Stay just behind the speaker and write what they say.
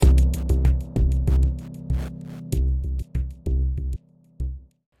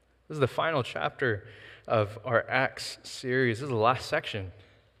This is the final chapter of our Acts series. This is the last section.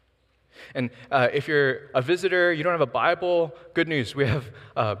 And if you're a visitor, you don't have a Bible, good news. We have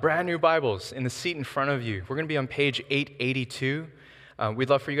brand new Bibles in the seat in front of you. We're going to be on page 882. We'd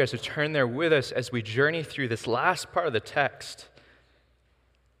love for you guys to turn there with us as we journey through this last part of the text.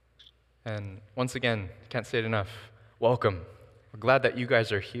 And once again, can't say it enough, welcome. We're glad that you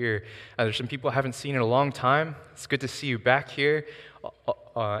guys are here. There's some people I haven't seen in a long time. It's good to see you back here.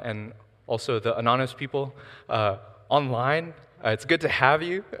 And also the anonymous people online. It's good to have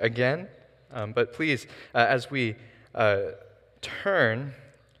you again. But please, as we as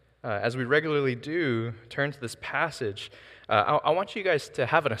we regularly do, turn to this passage, I want you guys to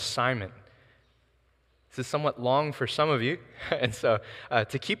have an assignment. This is somewhat long for some of you. And so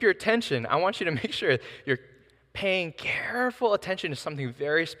to keep your attention, I want you to make sure you're paying careful attention to something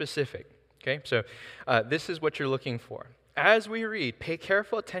very specific. Okay, so this is what you're looking for. As we read, pay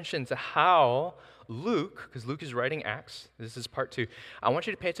careful attention to how Luke, because Luke is writing Acts, this is part 2, I want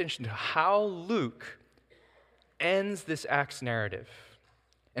you to pay attention to how Luke ends this Acts narrative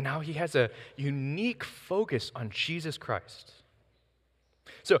and how he has a unique focus on Jesus Christ.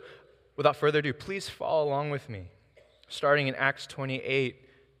 So, without further ado, please follow along with me, starting in Acts 28,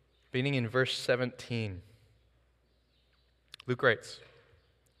 beginning in verse 17. Luke writes,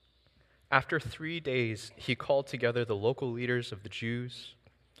 "After 3 days, he called together the local leaders of the Jews,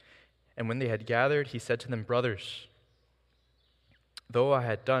 and when they had gathered, he said to them, 'Brothers, though I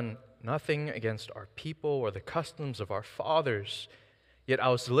had done nothing against our people or the customs of our fathers, yet I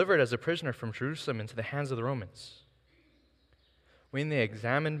was delivered as a prisoner from Jerusalem into the hands of the Romans. When they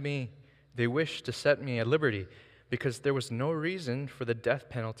examined me, they wished to set me at liberty, because there was no reason for the death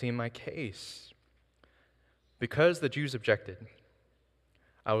penalty in my case. Because the Jews objected,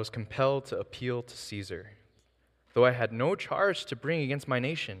 I was compelled to appeal to Caesar, though I had no charge to bring against my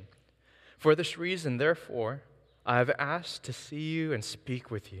nation. For this reason, therefore, I have asked to see you and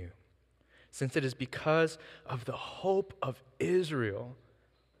speak with you, since it is because of the hope of Israel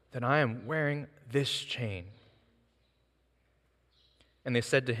that I am wearing this chain.' And they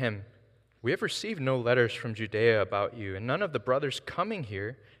said to him, 'We have received no letters from Judea about you, and none of the brothers coming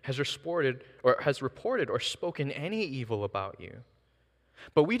here has reported or spoken any evil about you.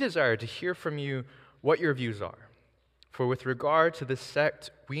 But we desire to hear from you what your views are. For with regard to this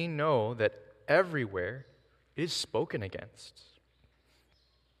sect, we know that everywhere it is spoken against.'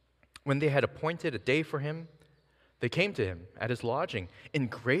 When they had appointed a day for him, they came to him at his lodging in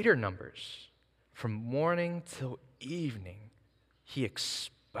greater numbers. From morning till evening, he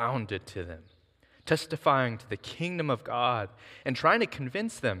expounded to them, testifying to the kingdom of God and trying to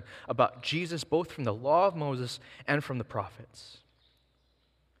convince them about Jesus both from the law of Moses and from the prophets.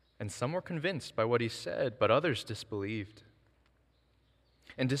 And some were convinced by what he said, but others disbelieved.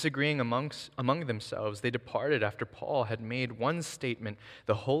 And disagreeing among themselves, they departed after Paul had made one statement: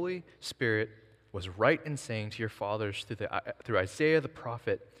 'The Holy Spirit was right in saying to your fathers through Isaiah the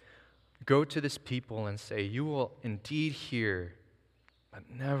prophet, go to this people and say, you will indeed hear,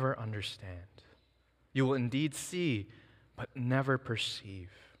 but never understand. You will indeed see, but never perceive.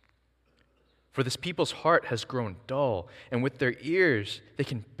 For this people's heart has grown dull, and with their ears they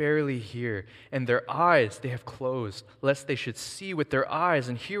can barely hear, and their eyes they have closed, lest they should see with their eyes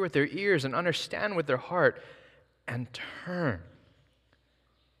and hear with their ears and understand with their heart and turn,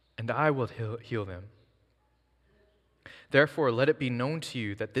 and I will heal them. Therefore, let it be known to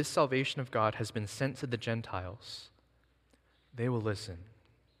you that this salvation of God has been sent to the Gentiles. They will listen.'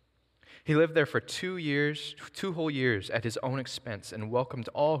 He lived there for 2 whole years at his own expense, and welcomed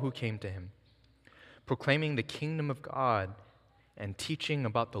all who came to him, proclaiming the kingdom of God and teaching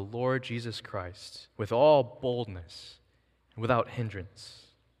about the Lord Jesus Christ with all boldness and without hindrance."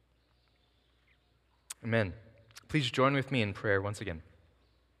 Amen. Please join with me in prayer once again.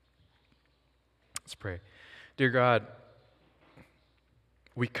 Let's pray. Dear God,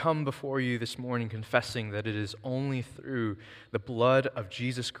 we come before you this morning confessing that it is only through the blood of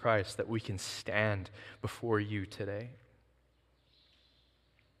Jesus Christ that we can stand before you today.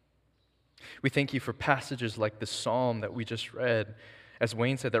 We thank you for passages like the psalm that we just read, as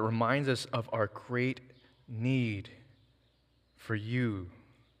Wayne said, that reminds us of our great need for you,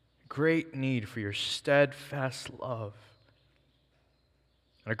 great need for your steadfast love,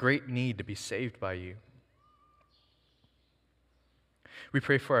 and a great need to be saved by you. We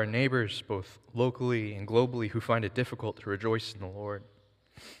pray for our neighbors, both locally and globally, who find it difficult to rejoice in the Lord.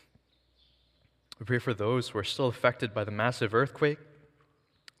 We pray for those who are still affected by the massive earthquake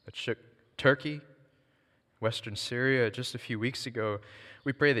that shook Turkey, Western Syria just a few weeks ago.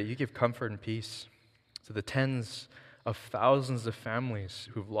 We pray that you give comfort and peace to the tens of thousands of families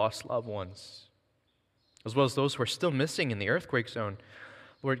who've lost loved ones, as well as those who are still missing in the earthquake zone.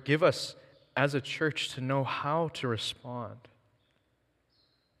 Lord, give us as a church to know how to respond,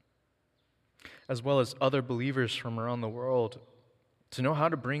 as well as other believers from around the world, to know how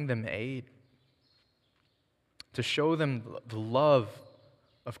to bring them aid, to show them the love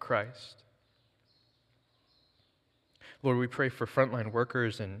of Christ. Lord, we pray for frontline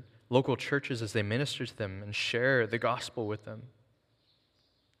workers and local churches as they minister to them and share the gospel with them.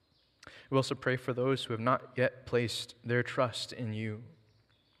 We also pray for those who have not yet placed their trust in you,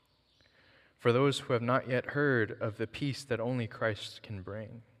 for those who have not yet heard of the peace that only Christ can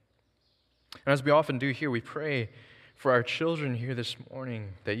bring. And as we often do here, we pray for our children here this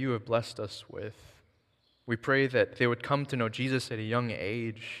morning that you have blessed us with. We pray that they would come to know Jesus at a young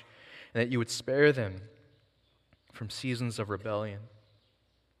age and that you would spare them from seasons of rebellion.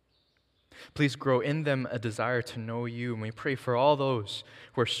 Please grow in them a desire to know you. And we pray for all those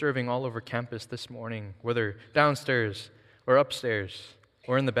who are serving all over campus this morning, whether downstairs or upstairs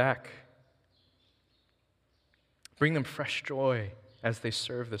or in the back. Bring them fresh joy as they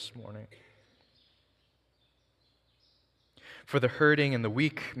serve this morning. For the hurting and the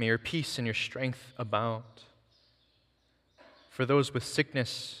weak, may your peace and your strength abound. For those with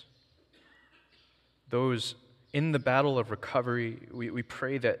sickness, those in the battle of recovery, we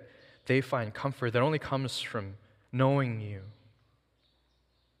pray that they find comfort that only comes from knowing you.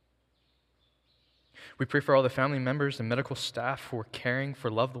 We pray for all the family members and medical staff who are caring for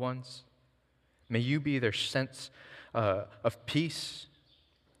loved ones. May you be their sense of peace,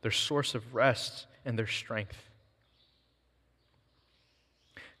 their source of rest, and their strength.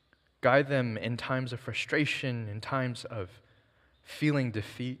 Guide them in times of frustration, in times of feeling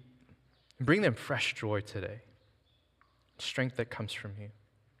defeat, and bring them fresh joy today, strength that comes from you.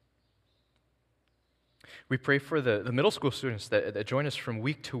 We pray for the middle school students that join us from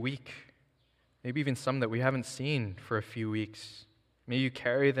week to week, maybe even some that we haven't seen for a few weeks. May you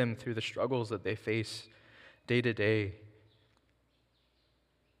carry them through the struggles that they face day to day.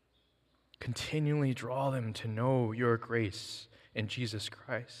 Continually draw them to know your grace in Jesus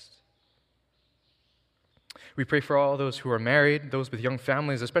Christ. We pray for all those who are married, those with young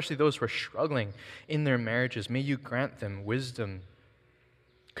families, especially those who are struggling in their marriages. May you grant them wisdom.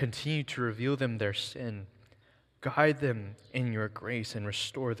 Continue to reveal them their sin. Guide them in your grace and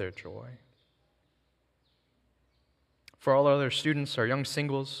restore their joy. For all other students, our young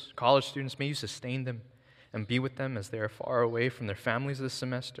singles, college students, may you sustain them and be with them as they are far away from their families this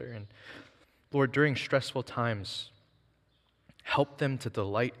semester. And Lord, during stressful times, help them to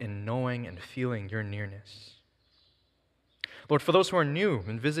delight in knowing and feeling your nearness. Lord, for those who are new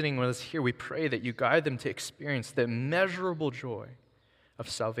and visiting with us here, we pray that you guide them to experience the immeasurable joy of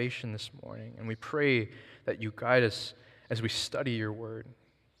salvation this morning. And we pray that you guide us as we study your word.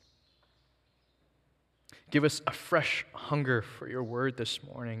 Give us a fresh hunger for your word this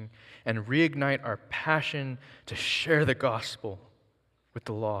morning and reignite our passion to share the gospel with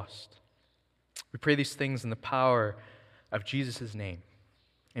the lost. We pray these things in the power of Jesus' name.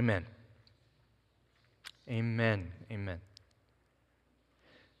 Amen. Amen. Amen.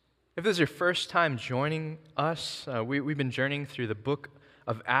 If this is your first time joining us, we've been journeying through the book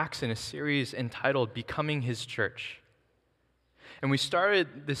of Acts in a series entitled Becoming His Church. And we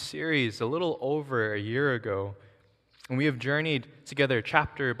started this series a little over a year ago, and we have journeyed together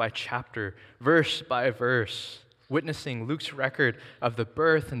chapter by chapter, verse by verse, witnessing Luke's record of the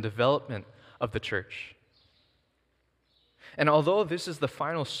birth and development of the church. And although this is the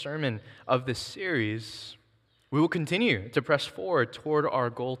final sermon of this series, we will continue to press forward toward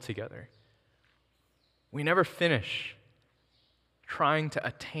our goal together. We never finish trying to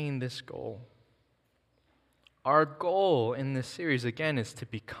attain this goal. Our goal in this series, again, is to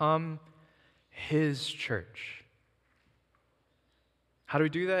become His church. How do we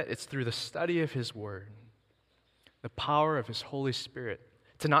do that? It's through the study of His Word, the power of His Holy Spirit,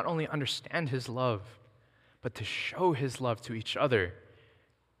 to not only understand His love, but to show His love to each other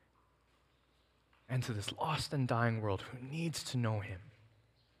and to this lost and dying world who needs to know Him.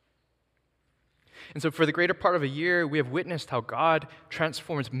 And so for the greater part of a year, we have witnessed how God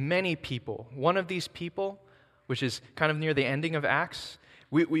transforms many people. One of these people, which is kind of near the ending of Acts,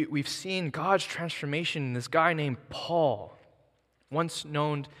 we've seen God's transformation in this guy named Paul, once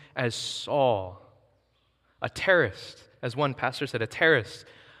known as Saul, a terrorist, as one pastor said, a terrorist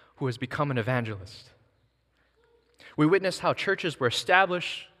who has become an evangelist. We witnessed how churches were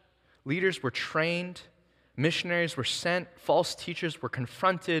established, leaders were trained, missionaries were sent, false teachers were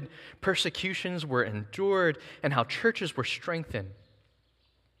confronted, persecutions were endured, and how churches were strengthened.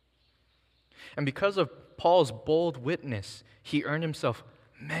 And because of Paul's bold witness, he earned himself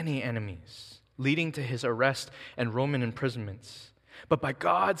many enemies, leading to his arrest and Roman imprisonments. But by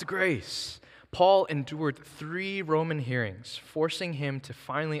God's grace, Paul endured 3 Roman hearings, forcing him to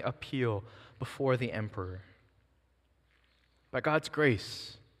finally appeal before the emperor. By God's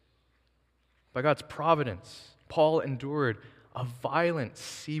grace, by God's providence, Paul endured a violent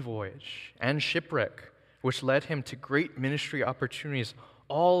sea voyage and shipwreck, which led him to great ministry opportunities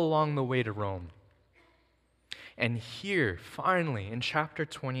all along the way to Rome. And here, finally, in chapter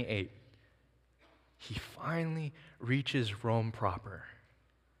 28, he finally reaches Rome proper.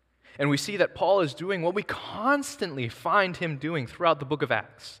 And we see that Paul is doing what we constantly find him doing throughout the book of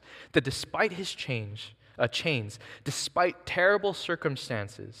Acts, that despite his chains, despite terrible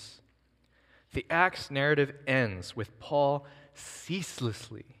circumstances, the Acts narrative ends with Paul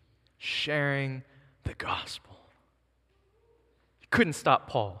ceaselessly sharing the gospel. You couldn't stop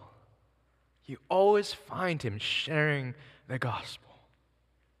Paul. You always find him sharing the gospel.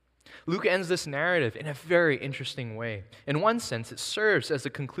 Luke ends this narrative in a very interesting way. In one sense, it serves as a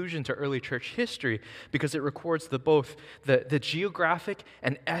conclusion to early church history because it records both the geographic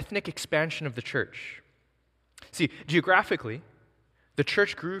and ethnic expansion of the church. See, geographically, the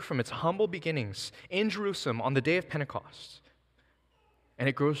church grew from its humble beginnings in Jerusalem on the day of Pentecost, and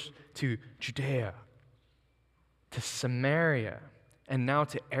it grows to Judea, to Samaria, and now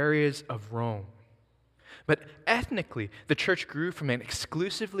to areas of Rome. But ethnically, the church grew from an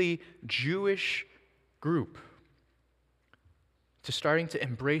exclusively Jewish group to starting to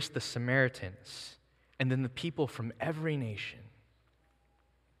embrace the Samaritans and then the people from every nation.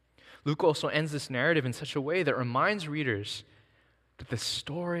 Luke also ends this narrative in such a way that reminds readers that the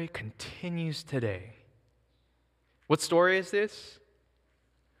story continues today. What story is this?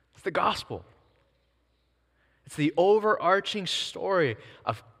 It's the gospel. It's the overarching story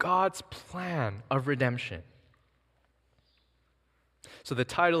of God's plan of redemption. So the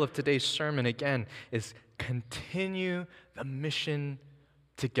title of today's sermon, again, is Continue the Mission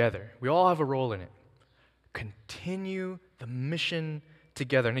Together. We all have a role in it. Continue the mission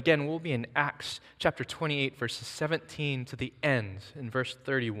together. And again, we'll be in Acts chapter 28, verses 17 to the end, in verse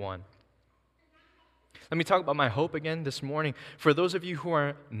 31. Let me talk about my hope again this morning. For those of you who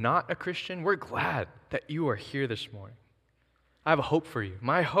are not a Christian, we're glad that you are here this morning. I have a hope for you.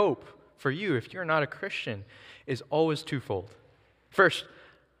 My hope for you, if you're not a Christian, is always twofold. First,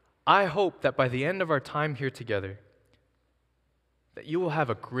 I hope that by the end of our time here together, that you will have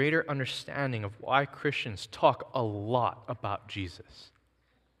a greater understanding of why Christians talk a lot about Jesus.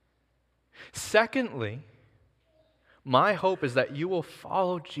 Secondly, my hope is that you will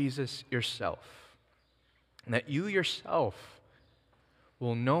follow Jesus yourself, and that you yourself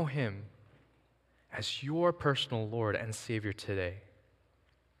will know him as your personal Lord and Savior today.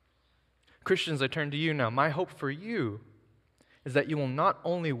 Christians, I turn to you now. My hope for you is that you will not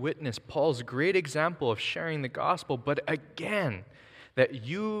only witness Paul's great example of sharing the gospel, but again, that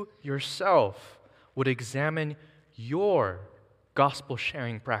you yourself would examine your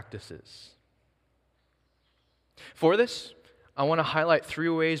gospel-sharing practices. For this, I want to highlight 3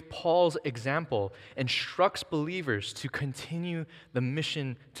 ways Paul's example instructs believers to continue the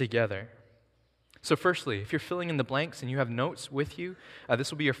mission together. So firstly, if you're filling in the blanks and you have notes with you, this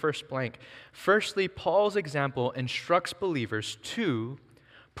will be your first blank. Firstly, Paul's example instructs believers to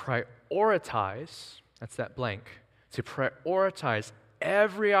prioritize, that's that blank, to prioritize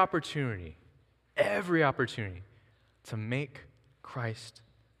every opportunity to make Christ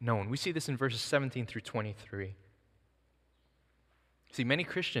known. We see this in verses 17 through 23. See, many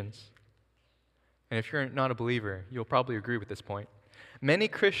Christians, and if you're not a believer, you'll probably agree with this point, many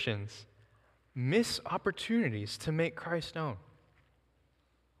Christians miss opportunities to make Christ known.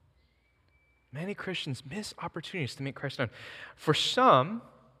 Many Christians miss opportunities to make Christ known. For some,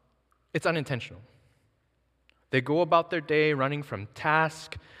 it's unintentional. They go about their day running from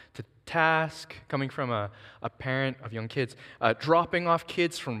task to task, coming from a parent of young kids, dropping off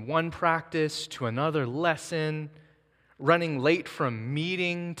kids from one practice to another lesson, running late from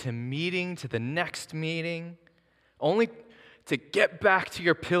meeting to the next meeting, only to get back to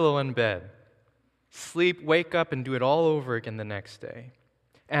your pillow in bed, sleep, wake up, and do it all over again the next day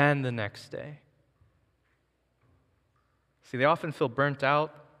and the next day. See, they often feel burnt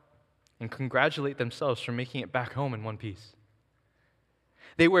out and congratulate themselves for making it back home in one piece.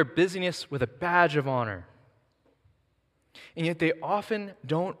 They wear busyness with a badge of honor, and yet they often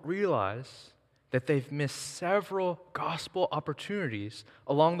don't realize that they've missed several gospel opportunities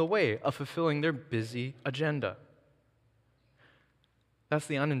along the way of fulfilling their busy agenda. That's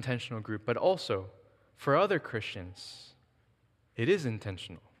the unintentional group, but also for other Christians, it is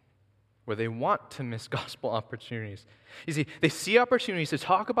intentional. where they want to miss gospel opportunities. You see, they see opportunities to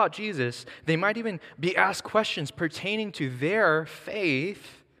talk about Jesus. They might even be asked questions pertaining to their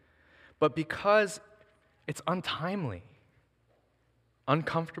faith, but because it's untimely,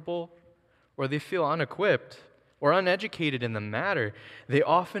 uncomfortable, or they feel unequipped or uneducated in the matter, they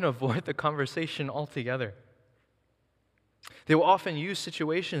often avoid the conversation altogether. They will often use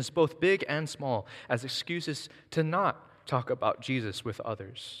situations, both big and small, as excuses to not talk about Jesus with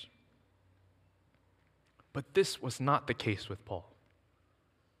others. But this was not the case with Paul.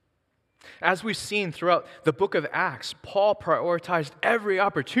 As we've seen throughout the book of Acts, Paul prioritized every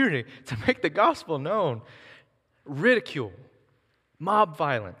opportunity to make the gospel known. Ridicule, mob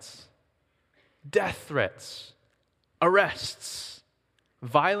violence, death threats, arrests,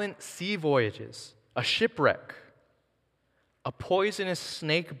 violent sea voyages, a shipwreck, a poisonous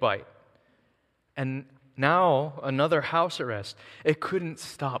snake bite, and now another house arrest. It couldn't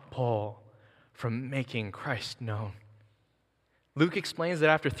stop Paul from making Christ known. Luke explains that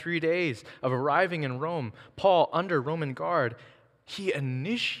after 3 days of arriving in Rome, Paul, under Roman guard, he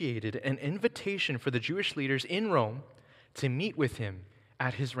initiated an invitation for the Jewish leaders in Rome to meet with him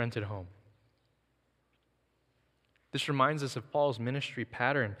at his rented home. This reminds us of Paul's ministry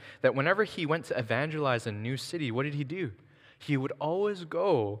pattern, that whenever he went to evangelize a new city, what did he do? He would always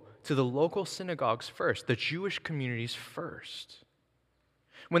go to the local synagogues first, the Jewish communities first.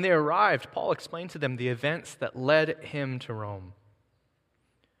 When they arrived, Paul explained to them the events that led him to Rome.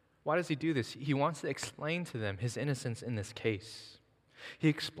 Why does he do this? He wants to explain to them his innocence in this case. He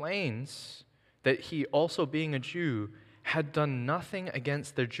explains that he, also being a Jew, had done nothing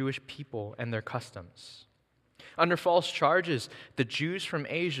against their Jewish people and their customs. Under false charges, the Jews from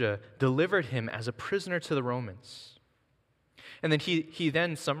Asia delivered him as a prisoner to the Romans. And then he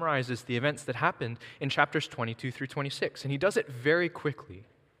then summarizes the events that happened in chapters 22 through 26. And he does it very quickly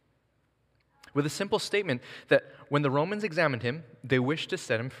with a simple statement that when the Romans examined him, they wished to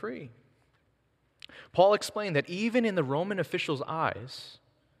set him free. Paul explained that even in the Roman officials' eyes,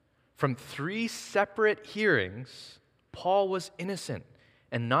 from 3 separate hearings, Paul was innocent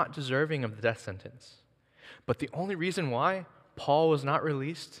and not deserving of the death sentence. But the only reason why Paul was not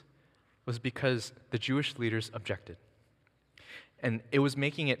released was because the Jewish leaders objected. And it was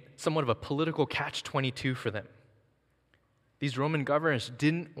making it somewhat of a political catch-22 for them. These Roman governors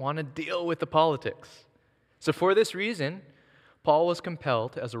didn't want to deal with the politics. So for this reason, Paul was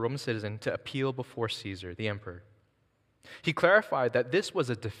compelled, as a Roman citizen, to appeal before Caesar, the emperor. He clarified that this was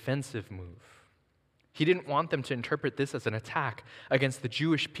a defensive move. He didn't want them to interpret this as an attack against the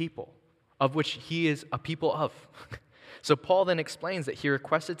Jewish people, of which he is a people of. So Paul then explains that he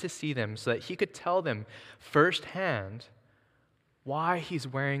requested to see them so that he could tell them firsthand why he's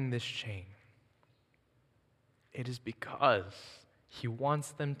wearing this chain. It is because he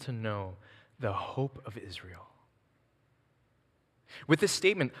wants them to know the hope of Israel. With this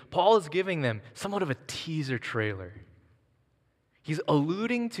statement, Paul is giving them somewhat of a teaser trailer. He's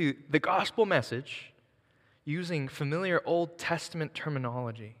alluding to the gospel message using familiar Old Testament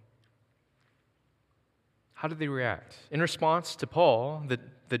terminology. How did they react? In response to Paul,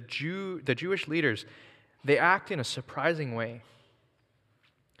 the Jewish leaders, they act in a surprising way.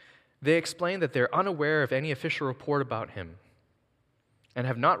 They explain that they're unaware of any official report about him and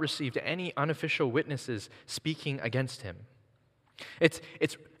have not received any unofficial witnesses speaking against him. It's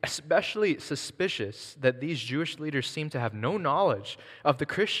especially suspicious that these Jewish leaders seem to have no knowledge of the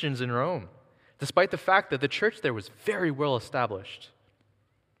Christians in Rome, despite the fact that the church there was very well established.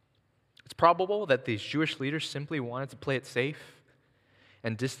 It's probable that these Jewish leaders simply wanted to play it safe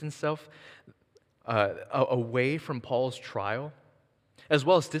and distance themselves away from Paul's trial, as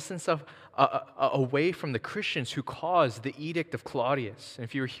well as distance themselves away from the Christians who caused the Edict of Claudius. And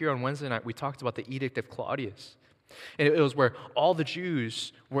if you were here on Wednesday night, we talked about the Edict of Claudius. And it was where all the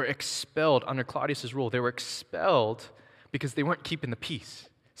Jews were expelled under Claudius' rule. They were expelled because they weren't keeping the peace.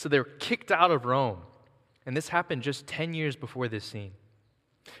 So they were kicked out of Rome. And this happened just 10 years before this scene.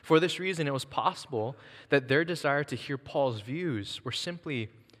 For this reason, it was possible that their desire to hear Paul's views were simply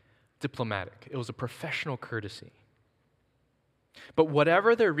diplomatic. It was a professional courtesy. But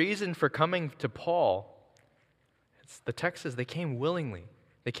whatever their reason for coming to Paul, the text says they came willingly.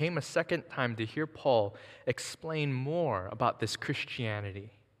 They came a second time to hear Paul explain more about this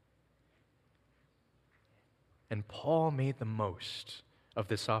Christianity. And Paul made the most of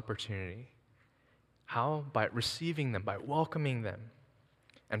this opportunity. How? By receiving them, by welcoming them,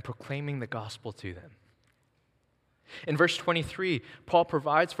 and proclaiming the gospel to them. In verse 23, Paul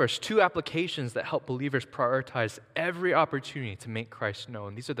provides for us 2 applications that help believers prioritize every opportunity to make Christ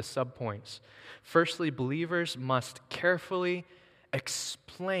known. These are the subpoints. Firstly, believers must carefully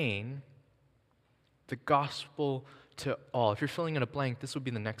explain the gospel to all. If you're filling in a blank, this would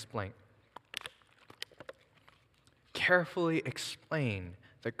be the next blank. Carefully explain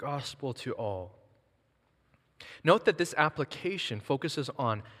the gospel to all. Note that this application focuses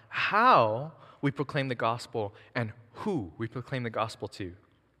on how we proclaim the gospel and who we proclaim the gospel to.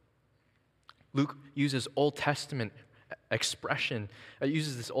 Luke uses this Old Testament expression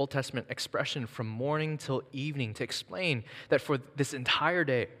from morning till evening to explain that for this entire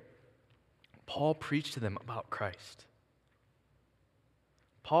day, Paul preached to them about Christ.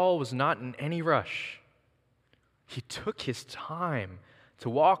 Paul was not in any rush. He took his time to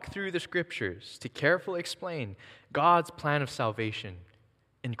walk through the scriptures to carefully explain God's plan of salvation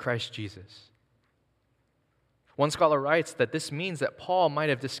in Christ Jesus. One scholar writes that this means that Paul might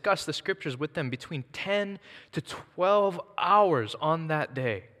have discussed the scriptures with them between 10 to 12 hours on that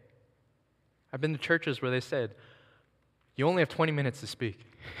day. I've been to churches where they said, "You only have 20 minutes to speak."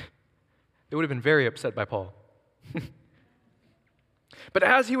 They would have been very upset by Paul. But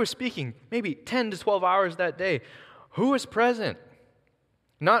as he was speaking, maybe 10 to 12 hours that day, who was present?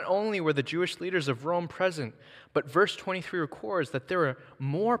 Not only were the Jewish leaders of Rome present, but verse 23 records that there were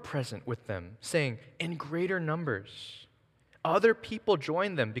more present with them, saying, in greater numbers. Other people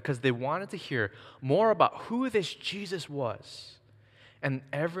joined them because they wanted to hear more about who this Jesus was and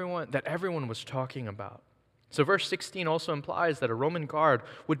that everyone was talking about. So verse 16 also implies that a Roman guard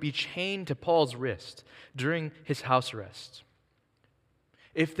would be chained to Paul's wrist during his house arrest.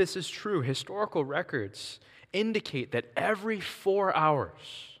 If this is true, historical records indicate that every 4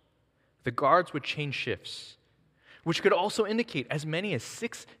 hours, the guards would change shifts, which could also indicate as many as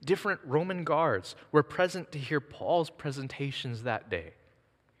 6 different Roman guards were present to hear Paul's presentations that day.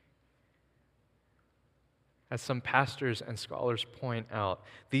 As some pastors and scholars point out,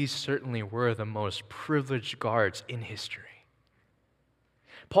 these certainly were the most privileged guards in history.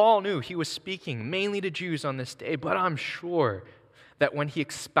 Paul knew he was speaking mainly to Jews on this day, but I'm sure that when he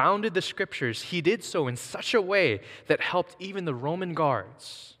expounded the scriptures, he did so in such a way that helped even the Roman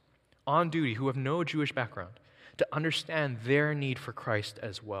guards on duty who have no Jewish background to understand their need for Christ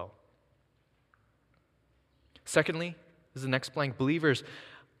as well. Secondly, this is the next blank, believers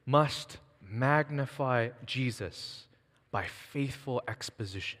must magnify Jesus by faithful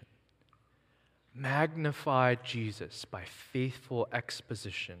exposition. Magnify Jesus by faithful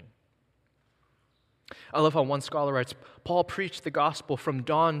exposition. I love how one scholar writes, Paul preached the gospel from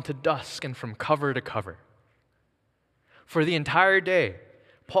dawn to dusk and from cover to cover. For the entire day,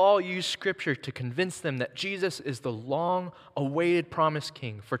 Paul used scripture to convince them that Jesus is the long-awaited promised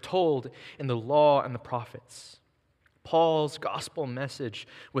king foretold in the law and the prophets. Paul's gospel message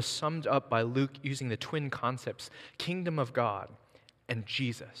was summed up by Luke using the twin concepts, kingdom of God and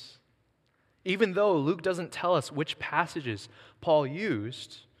Jesus. Even though Luke doesn't tell us which passages Paul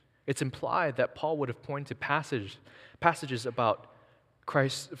used, it's implied that Paul would have pointed to passages about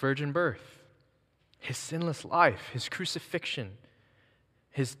Christ's virgin birth, his sinless life, his crucifixion,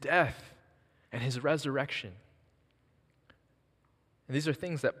 his death, and his resurrection. And these are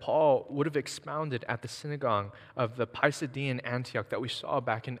things that Paul would have expounded at the synagogue of the Pisidian Antioch that we saw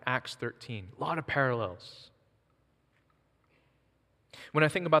back in Acts 13. A lot of parallels. When I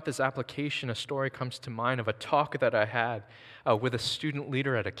think about this application, a story comes to mind of a talk that I had with a student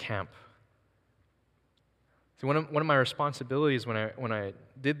leader at a camp. So one of my responsibilities when I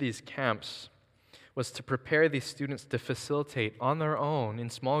did these camps was to prepare these students to facilitate on their own in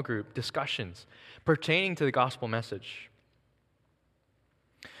small group discussions pertaining to the gospel message.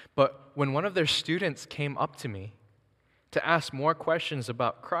 But when one of their students came up to me to ask more questions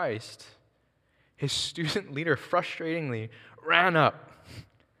about Christ, his student leader frustratingly ran up,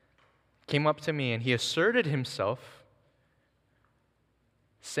 came up to me, and he asserted himself,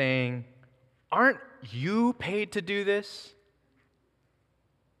 saying, "Aren't you paid to do this?"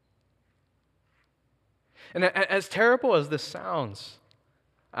 And as terrible as this sounds,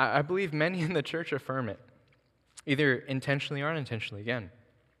 I believe many in the church affirm it, either intentionally or unintentionally. Again,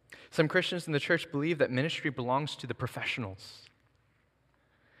 some Christians in the church believe that ministry belongs to the professionals.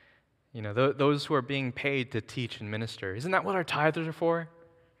 You know, those who are being paid to teach and minister. Isn't that what our tithers are for?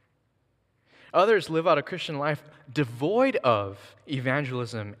 Others live out a Christian life devoid of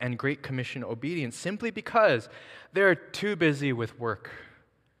evangelism and Great Commission obedience simply because they're too busy with work,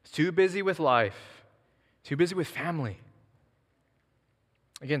 too busy with life, too busy with family.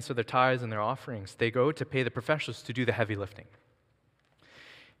 Again, so their tithes and their offerings, they go to pay the professionals to do the heavy lifting.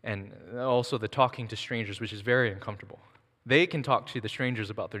 And also the talking to strangers, which is very uncomfortable. They can talk to the strangers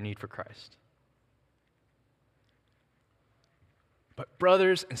about their need for Christ. But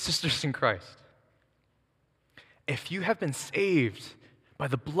brothers and sisters in Christ, if you have been saved by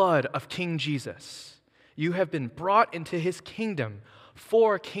the blood of King Jesus, You have been brought into his kingdom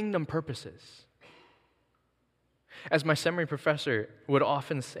for kingdom purposes. As my seminary professor would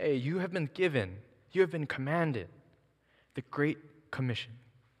often say, you have been commanded the Great Commission,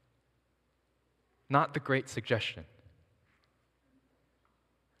 not the Great Suggestion.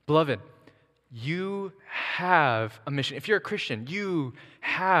 Beloved, you have a mission. If you're a Christian, you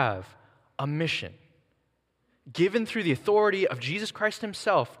have a mission given through the authority of Jesus Christ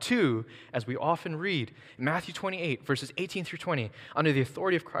himself to, as we often read in Matthew 28, verses 18 through 20, under the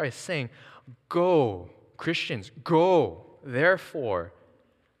authority of Christ, saying, go, Christians, go, therefore,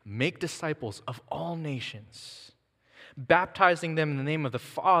 make disciples of all nations, baptizing them in the name of the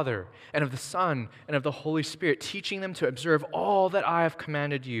Father and of the Son and of the Holy Spirit, teaching them to observe all that I have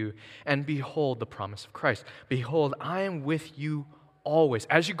commanded you. And behold, the promise of Christ. Behold, I am with you always.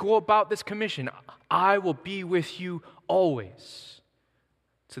 As you go about this commission, I will be with you always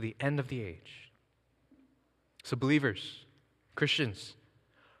to the end of the age. So believers, Christians,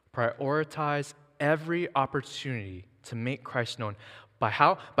 prioritize every opportunity to make Christ known. By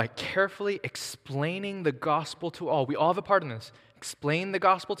how? By carefully explaining the gospel to all. We all have a part in this. Explain the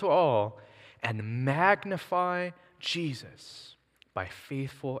gospel to all and magnify Jesus by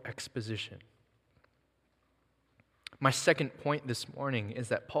faithful exposition. My second point this morning is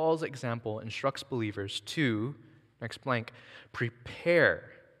that Paul's example instructs believers to, next blank,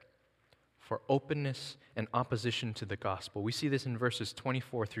 prepare for openness and opposition to the gospel. We see this in verses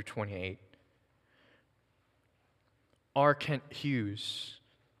 24 through 28. R. Kent Hughes,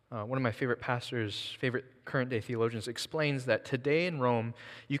 one of my favorite pastors, favorite current-day theologians, explains that today in Rome,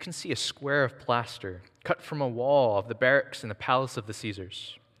 you can see a square of plaster cut from a wall of the barracks in the palace of the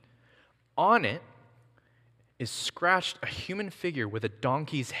Caesars. On it is scratched a human figure with a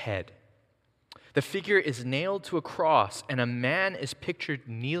donkey's head. The figure is nailed to a cross, and a man is pictured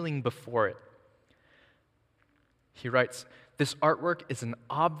kneeling before it. He writes, this artwork is an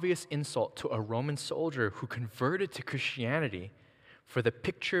obvious insult to a Roman soldier who converted to Christianity, for the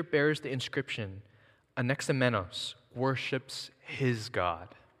picture bears the inscription, Anaximenos worships his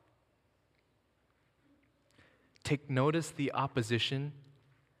God. Take notice the opposition,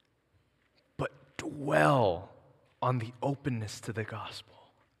 but dwell on the openness to the gospel.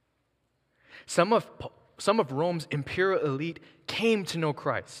 Some of Rome's imperial elite came to know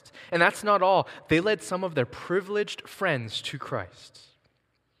Christ. And that's not all. They led some of their privileged friends to Christ.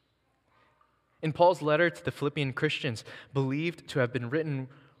 In Paul's letter to the Philippian Christians, believed to have been written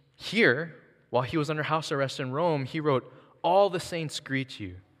here while he was under house arrest in Rome, he wrote, all the saints greet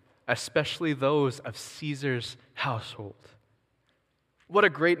you, especially those of Caesar's household. What a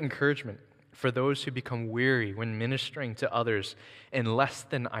great encouragement for those who become weary when ministering to others in less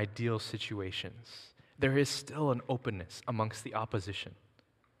than ideal situations. There is still an openness amongst the opposition.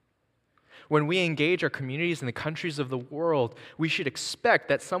 When we engage our communities in the countries of the world, we should expect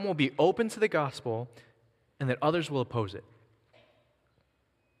that some will be open to the gospel and that others will oppose it.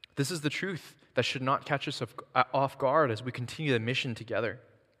 This is the truth that should not catch us off guard as we continue the mission together.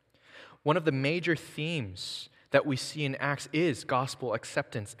 One of the major themes that we see in Acts is gospel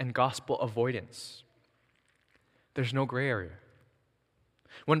acceptance and gospel avoidance. There's no gray area.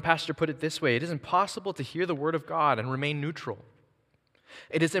 One pastor put it this way, it is impossible to hear the word of God and remain neutral.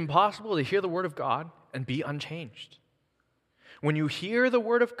 It is impossible to hear the word of God and be unchanged. When you hear the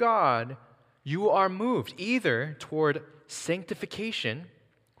word of God, you are moved either toward sanctification,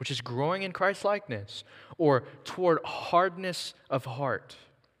 which is growing in Christ-likeness, or toward hardness of heart.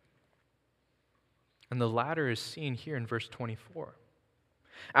 And the latter is seen here in verse 24.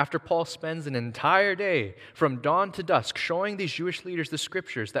 After Paul spends an entire day from dawn to dusk showing these Jewish leaders the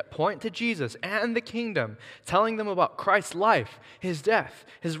scriptures that point to Jesus and the kingdom, telling them about Christ's life, his death,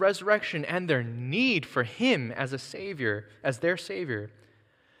 his resurrection, and their need for him as a savior, as their savior,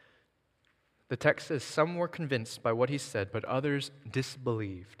 the text says some were convinced by what he said, but others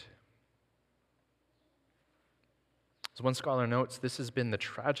disbelieved. As one scholar notes, this has been the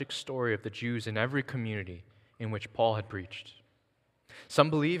tragic story of the Jews in every community in which Paul had preached. Some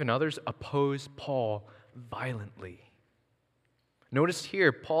believe and others oppose Paul violently. Notice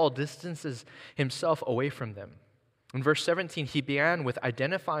here, Paul distances himself away from them. In verse 17, he began with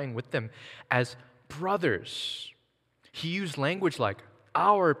identifying with them as brothers. He used language like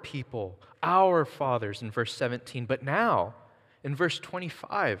our people, our fathers in verse 17. But now, in verse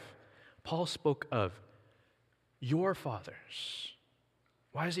 25, Paul spoke of your fathers.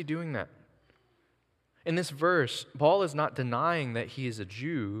 Why is he doing that? In this verse, Paul is not denying that he is a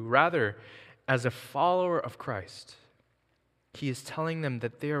Jew. Rather, as a follower of Christ, he is telling them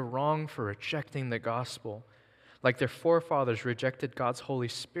that they are wrong for rejecting the gospel. like their forefathers rejected God's Holy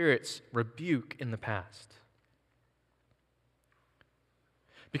Spirit's rebuke in the past.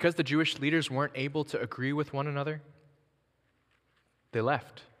 Because the Jewish leaders weren't able to agree with one another, they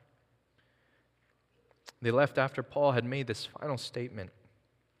left. They left after Paul had made this final statement.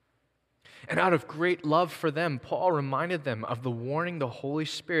 And out of great love for them, Paul reminded them of the warning the Holy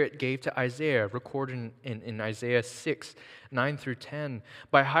Spirit gave to Isaiah, recorded in Isaiah 6, 9 through 10.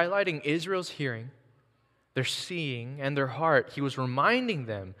 By highlighting Israel's hearing, their seeing, and their heart, he was reminding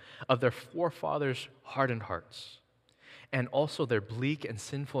them of their forefathers' hardened hearts, and also their bleak and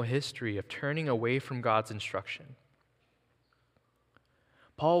sinful history of turning away from God's instruction.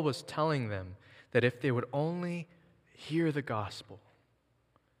 Paul was telling them that if they would only hear the gospel,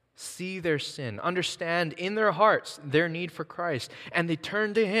 see their sin, understand in their hearts their need for Christ, and they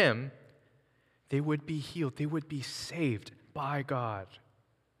turn to Him, they would be healed, they would be saved by God.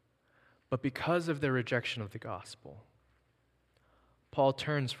 But because of their rejection of the gospel, Paul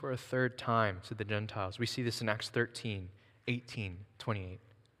turns for a third time to the Gentiles. We see this in Acts 13, 18, 28.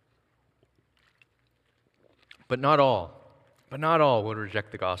 But not all would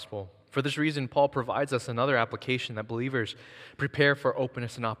reject the gospel. For this reason, Paul provides us another application that believers prepare for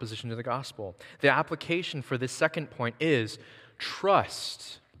openness and opposition to the gospel. The application for this second point is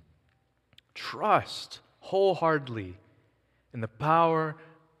trust. Trust wholeheartedly in the power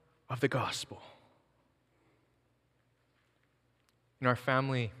of the gospel. In our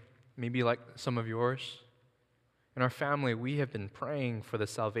family, maybe like some of yours, in our family, we have been praying for the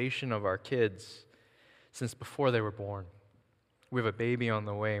salvation of our kids since before they were born. We have a baby on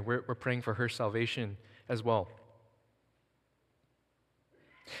the way. We're praying for her salvation as well.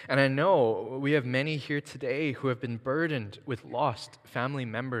 And I know we have many here today who have been burdened with lost family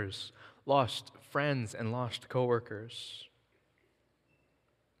members, lost friends, and lost coworkers.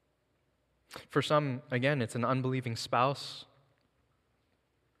 For some, again, it's an unbelieving spouse.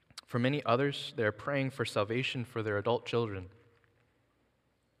 For many others, they're praying for salvation for their adult children.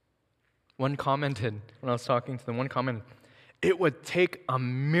 One commented, when I was talking to them, one commented, it would take a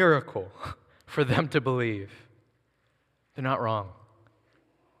miracle for them to believe. They're not wrong.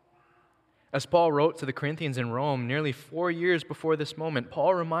 As Paul wrote to the Corinthians in Rome nearly 4 years before this moment,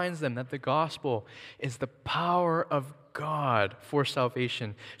 Paul reminds them that the gospel is the power of God for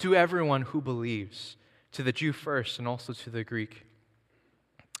salvation to everyone who believes, to the Jew first and also to the Greek.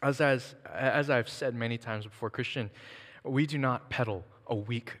 As I've said many times before, Christian, we do not peddle a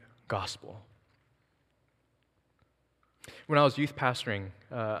weak gospel. When I was youth pastoring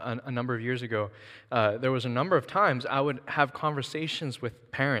a number of years ago, there was a number of times I would have conversations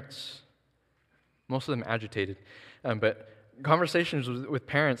with parents, most of them agitated, but conversations with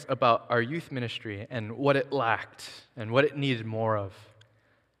parents about our youth ministry and what it lacked and what it needed more of.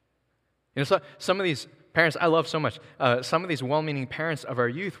 You know, so some of these parents I love so much, some of these well-meaning parents of our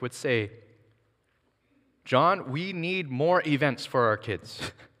youth would say, John, we need more events for our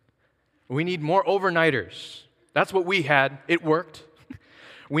kids. We need more overnighters. That's what we had. It worked.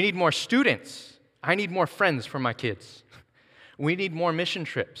 We need more students. I need more friends for my kids. We need more mission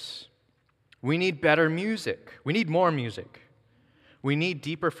trips. We need better music. We need more music. We need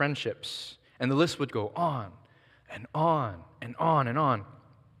deeper friendships. And the list would go on and on and on and on.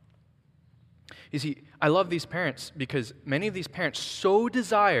 You see, I love these parents because many of these parents so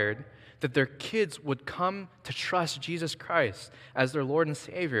desired that their kids would come to trust Jesus Christ as their Lord and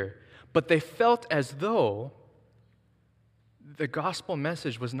Savior, but they felt as though the gospel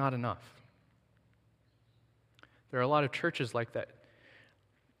message was not enough. There are a lot of churches like that,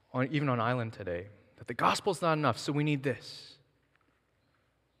 even on Island today, that the gospel's not enough, so we need this.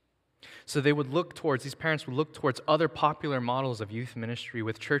 So these parents would look towards other popular models of youth ministry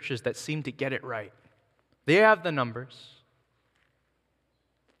with churches that seem to get it right. They have the numbers.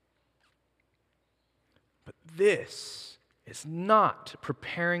 But this is not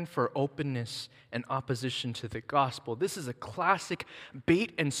preparing for openness and opposition to the gospel. This is a classic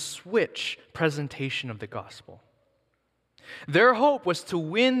bait and switch presentation of the gospel. Their hope was to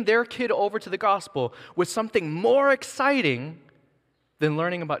win their kid over to the gospel with something more exciting than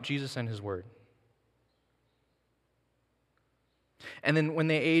learning about Jesus and His Word. And then when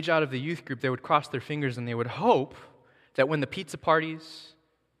they age out of the youth group, they would cross their fingers and they would hope that when the pizza parties,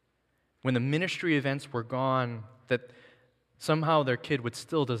 when the ministry events were gone, that somehow their kid would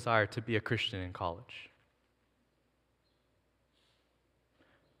still desire to be a Christian in college.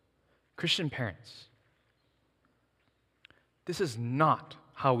 Christian parents, this is not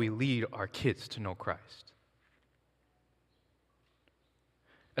how we lead our kids to know Christ.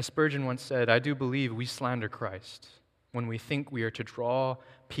 As Spurgeon once said, I do believe we slander Christ when we think we are to draw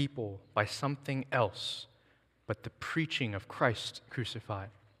people by something else but the preaching of Christ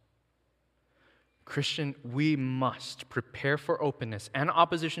crucified. Christian, we must prepare for openness and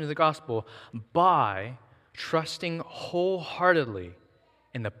opposition to the gospel by trusting wholeheartedly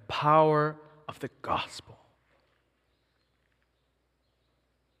in the power of the gospel.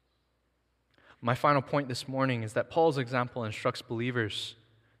 My final point this morning is that Paul's example instructs believers,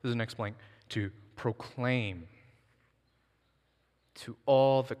 this is the next blank, to proclaim to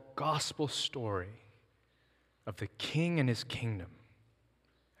all the gospel story of the King and his kingdom.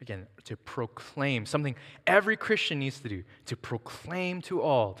 Again, to proclaim, something every Christian needs to do, to proclaim to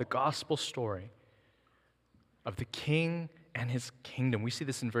all the gospel story of the King and his kingdom. We see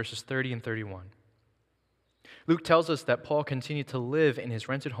this in verses 30 and 31. Luke tells us that Paul continued to live in his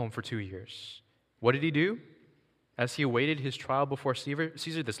rented home for 2 years. What did he do? As he awaited his trial before Caesar,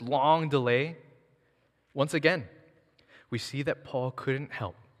 this long delay, once again, we see that Paul couldn't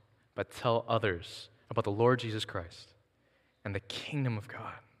help but tell others about the Lord Jesus Christ and the kingdom of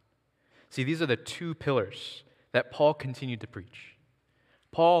God. See, these are the two pillars that Paul continued to preach.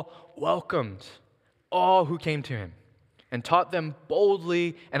 Paul welcomed all who came to him and taught them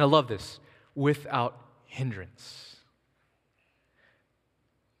boldly, and I love this, without hindrance.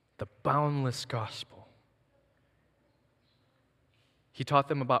 The boundless gospel. He taught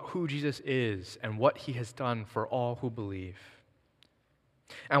them about who Jesus is and what he has done for all who believe.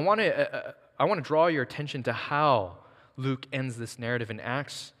 And I want to draw your attention to how Luke ends this narrative in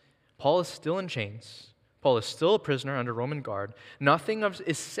Acts. Paul is still in chains. Paul is still a prisoner under Roman guard. Nothing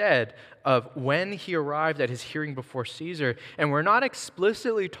is said of when he arrived at his hearing before Caesar, and we're not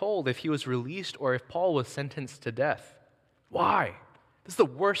explicitly told if he was released or if Paul was sentenced to death. Why? This is the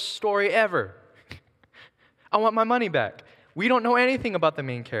worst story ever. I want my money back. We don't know anything about the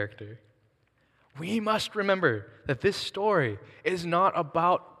main character. We must remember that this story is not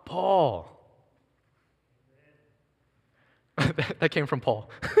about Paul. That came from Paul.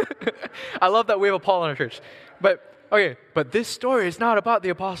 I love that we have a Paul in our church. But this story is not about the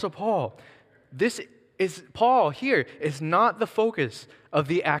Apostle Paul. Paul here is not the focus of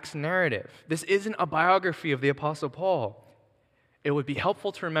the Acts narrative. This isn't a biography of the Apostle Paul. It would be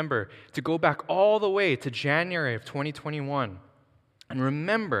helpful to remember to go back all the way to January of 2021 and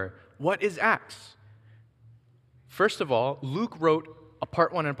remember, what is Acts? First of all, Luke wrote a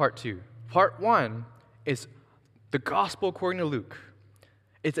part 1 and part 2. Part 1 is the gospel according to Luke.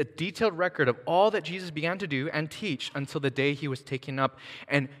 It's a detailed record of all that Jesus began to do and teach until the day he was taken up.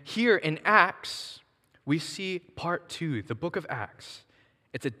 And here in Acts, we see part 2, the book of Acts.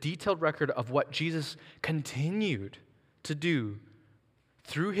 It's a detailed record of what Jesus continued to do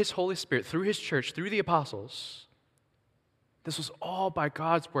through his Holy Spirit, through his church, through the apostles. This was all by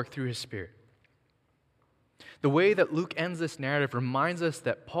God's work through his Spirit. The way that Luke ends this narrative reminds us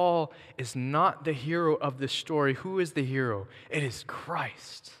that Paul is not the hero of this story. Who is the hero? It is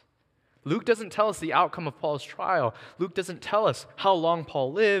Christ. Luke doesn't tell us the outcome of Paul's trial. Luke doesn't tell us how long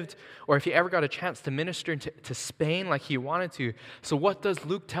Paul lived or if he ever got a chance to minister to Spain like he wanted to. So what does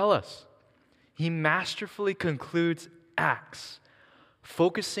Luke tell us? He masterfully concludes Acts,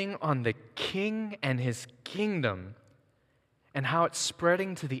 focusing on the King and his kingdom and how it's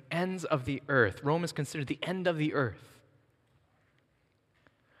spreading to the ends of the earth. Rome is considered the end of the earth.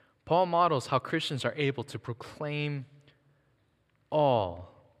 Paul models how Christians are able to proclaim to all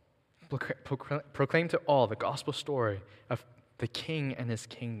the gospel story of the King and his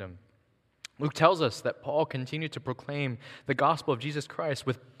kingdom. Luke tells us that Paul continued to proclaim the gospel of Jesus Christ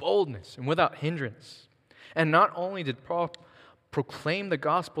with boldness and without hindrance. And not only did Paul proclaim the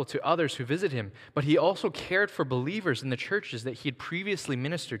gospel to others who visit him, but he also cared for believers in the churches that he had previously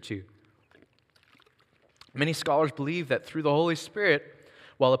ministered to. Many scholars believe that through the Holy Spirit,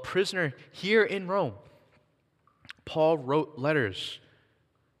 while a prisoner here in Rome, Paul wrote letters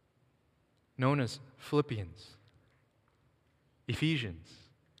known as Philippians, Ephesians,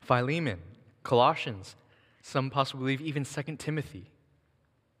 Philemon, Colossians, some possibly believe even 2 Timothy.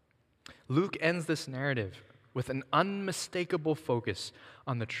 Luke ends this narrative with an unmistakable focus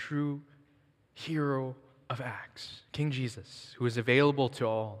on the true hero of Acts, King Jesus, who is available to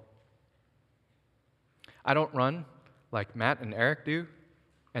all. I don't run like Matt and Eric do,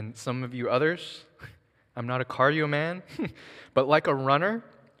 and some of you others. I'm not a cardio man, but like a runner,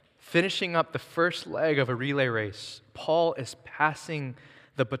 finishing up the first leg of a relay race, Paul is passing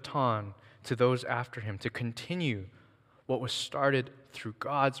the baton to those after him to continue what was started through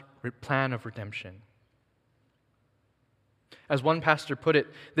God's plan of redemption. As one pastor put it,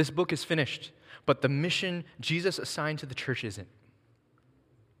 this book is finished, but the mission Jesus assigned to the church isn't.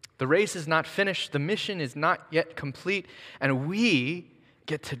 The race is not finished, the mission is not yet complete, and we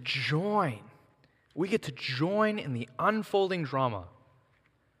get to join We get to join in the unfolding drama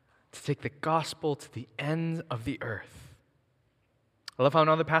to take the gospel to the ends of the earth. I love how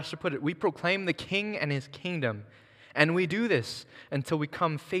another pastor put it. We proclaim the King and his kingdom, and we do this until we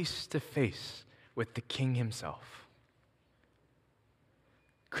come face to face with the King himself.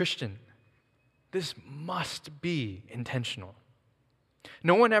 Christian, this must be intentional.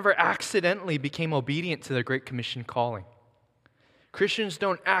 No one ever accidentally became obedient to the Great Commission calling. Christians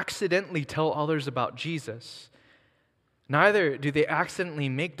don't accidentally tell others about Jesus. Neither do they accidentally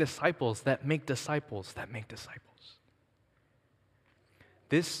make disciples that make disciples that make disciples.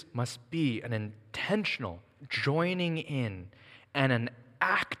 This must be an intentional joining in and an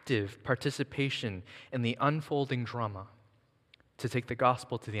active participation in the unfolding drama to take the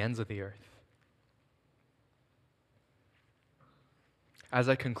gospel to the ends of the earth. As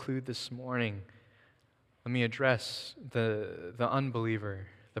I conclude this morning, let me address the unbeliever,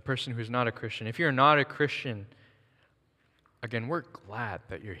 the person who's not a Christian. If you're not a Christian, again, we're glad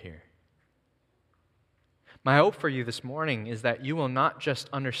that you're here. My hope for you this morning is that you will not just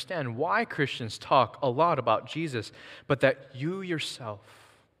understand why Christians talk a lot about Jesus, but that you yourself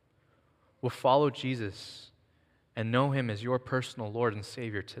will follow Jesus and know him as your personal Lord and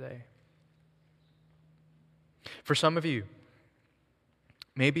Savior today. For some of you,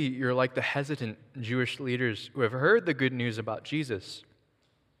 maybe you're like the hesitant Jewish leaders who have heard the good news about Jesus,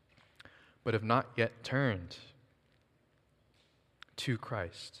 but have not yet turned to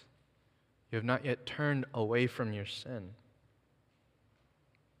Christ. You have not yet turned away from your sin.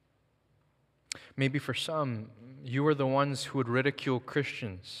 Maybe for some, you are the ones who would ridicule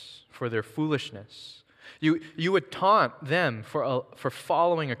Christians for their foolishness. You would taunt them for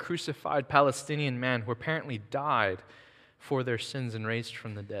following a crucified Palestinian man who apparently died for their sins and raised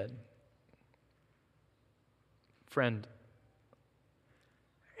from the dead. Friend,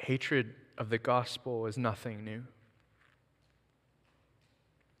 hatred of the gospel is nothing new.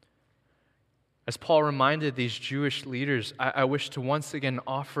 As Paul reminded these Jewish leaders, I wish to once again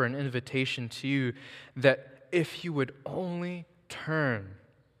offer an invitation to you that if you would only turn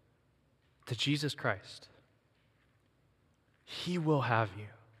to Jesus Christ, he will have you.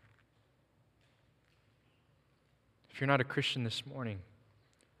 If you're not a Christian this morning,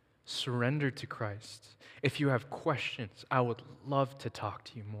 surrender to Christ. If you have questions, I would love to talk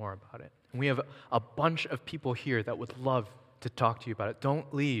to you more about it. And we have a bunch of people here that would love to talk to you about it.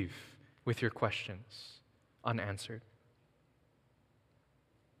 Don't leave with your questions unanswered.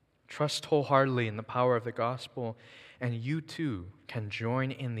 Trust wholeheartedly in the power of the gospel, and you too can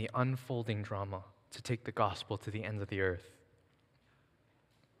join in the unfolding drama to take the gospel to the ends of the earth.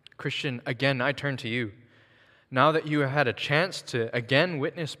 Christian, again, I turn to you. Now that you have had a chance to again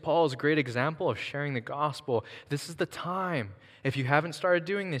witness Paul's great example of sharing the gospel, this is the time. If you haven't started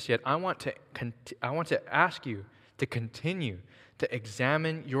doing this yet, I want to ask you to continue to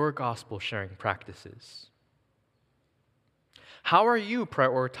examine your gospel sharing practices. How are you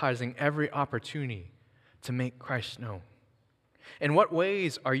prioritizing every opportunity to make Christ known? In what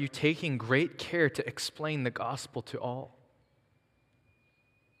ways are you taking great care to explain the gospel to all?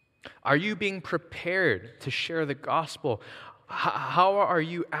 Are you being prepared to share the gospel? How are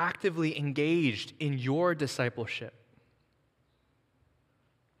you actively engaged in your discipleship?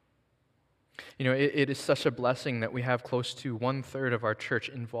 You know, it is such a blessing that we have close to 1/3 of our church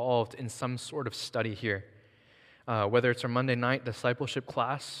involved in some sort of study here. Whether it's our Monday night discipleship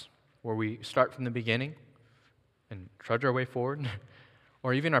class, where we start from the beginning and trudge our way forward,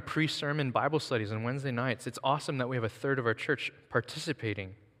 or even our pre-sermon Bible studies on Wednesday nights. It's awesome that we have 1/3 of our church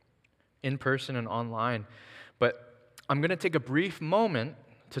participating in person and online. But I'm going to take a brief moment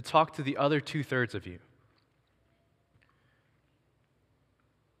to talk to the other 2/3 of you.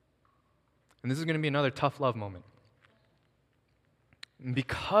 And this is going to be another tough love moment.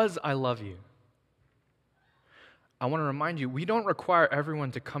 Because I love you, I want to remind you, we don't require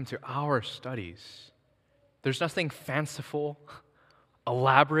everyone to come to our studies. There's nothing fanciful,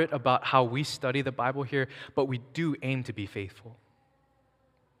 elaborate about how we study the Bible here, but we do aim to be faithful.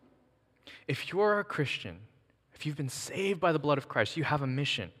 If you're a Christian, if you've been saved by the blood of Christ, you have a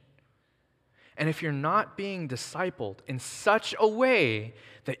mission. And if you're not being discipled in such a way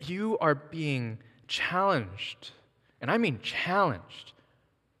that you are being challenged, and I mean challenged,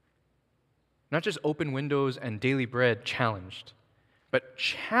 not just open windows and daily bread challenged, but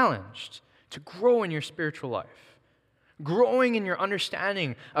challenged to grow in your spiritual life, growing in your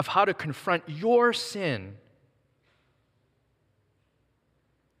understanding of how to confront your sin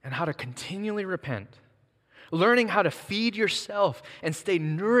and how to continually repent, learning how to feed yourself and stay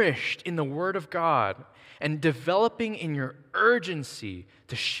nourished in the Word of God, and developing in your urgency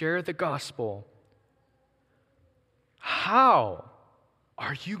to share the gospel, how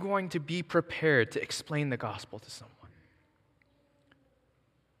are you going to be prepared to explain the gospel to someone?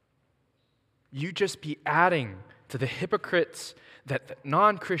 You just be adding to the hypocrites that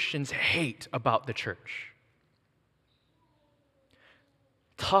non-Christians hate about the church.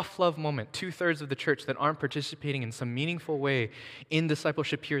 Tough love moment. 2/3 of the church that aren't participating in some meaningful way in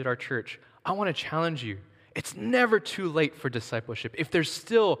discipleship here at our church. I want to challenge you. It's never too late for discipleship. If there's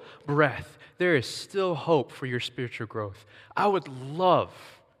still breath, there is still hope for your spiritual growth. I would love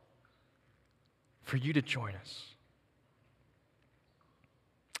for you to join us.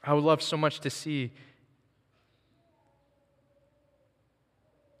 I would love so much to see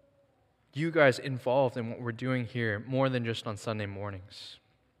you guys involved in what we're doing here more than just on Sunday mornings.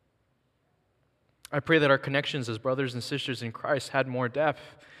 I pray that our connections as brothers and sisters in Christ had more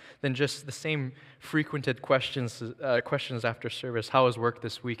depth than just the same frequented questions after service. How was work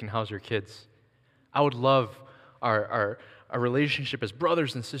this week and how's your kids? I would love our relationship as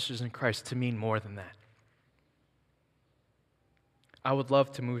brothers and sisters in Christ to mean more than that. I would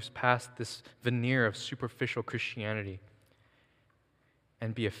love to move past this veneer of superficial Christianity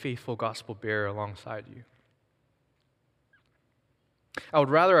and be a faithful gospel bearer alongside you. I would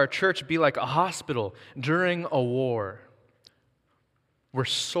rather our church be like a hospital during a war where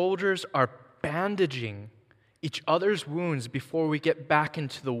soldiers are bandaging each other's wounds before we get back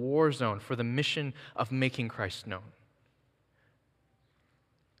into the war zone for the mission of making Christ known.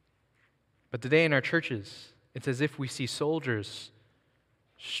 But today in our churches, it's as if we see soldiers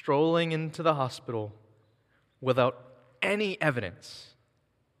strolling into the hospital without any evidence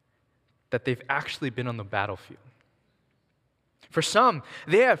that they've actually been on the battlefield. For some,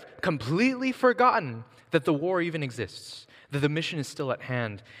 they have completely forgotten that the war even exists, that the mission is still at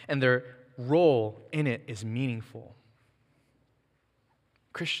hand, and their role in it is meaningful.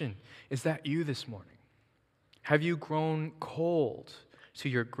 Christian, is that you this morning? Have you grown cold to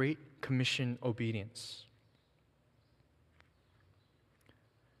your Great Commission obedience?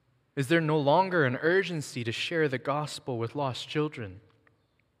 Is there no longer an urgency to share the gospel with lost children,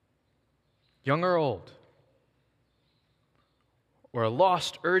 young or old? Or a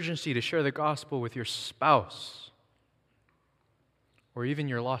lost urgency to share the gospel with your spouse, or even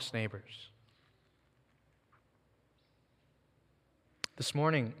your lost neighbors? This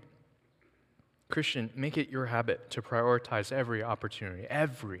morning, Christian, make it your habit to prioritize every opportunity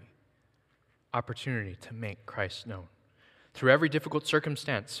to make Christ known. Through every difficult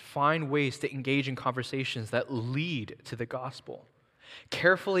circumstance, find ways to engage in conversations that lead to the gospel.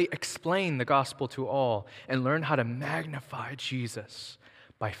 Carefully explain the gospel to all and learn how to magnify Jesus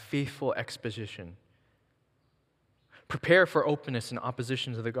by faithful exposition. Prepare for openness in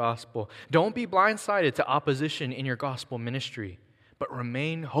opposition to the gospel. Don't be blindsided to opposition in your gospel ministry, but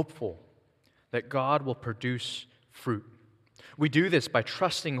remain hopeful that God will produce fruit. We do this by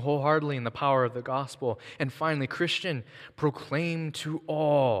trusting wholeheartedly in the power of the gospel. And finally, Christian, proclaim to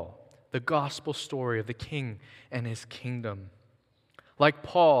all the gospel story of the King and his kingdom. Like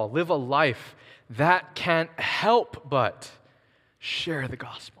Paul, live a life that can't help but share the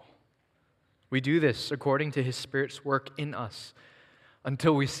gospel. We do this according to his Spirit's work in us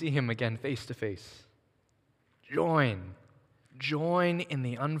until we see him again face to face. Join in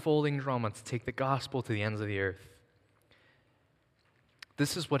the unfolding drama to take the gospel to the ends of the earth.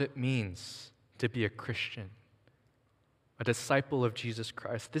 This is what it means to be a Christian, a disciple of Jesus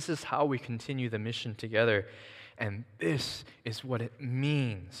Christ. This is how we continue the mission together. And this is what it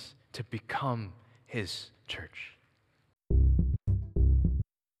means to become his church.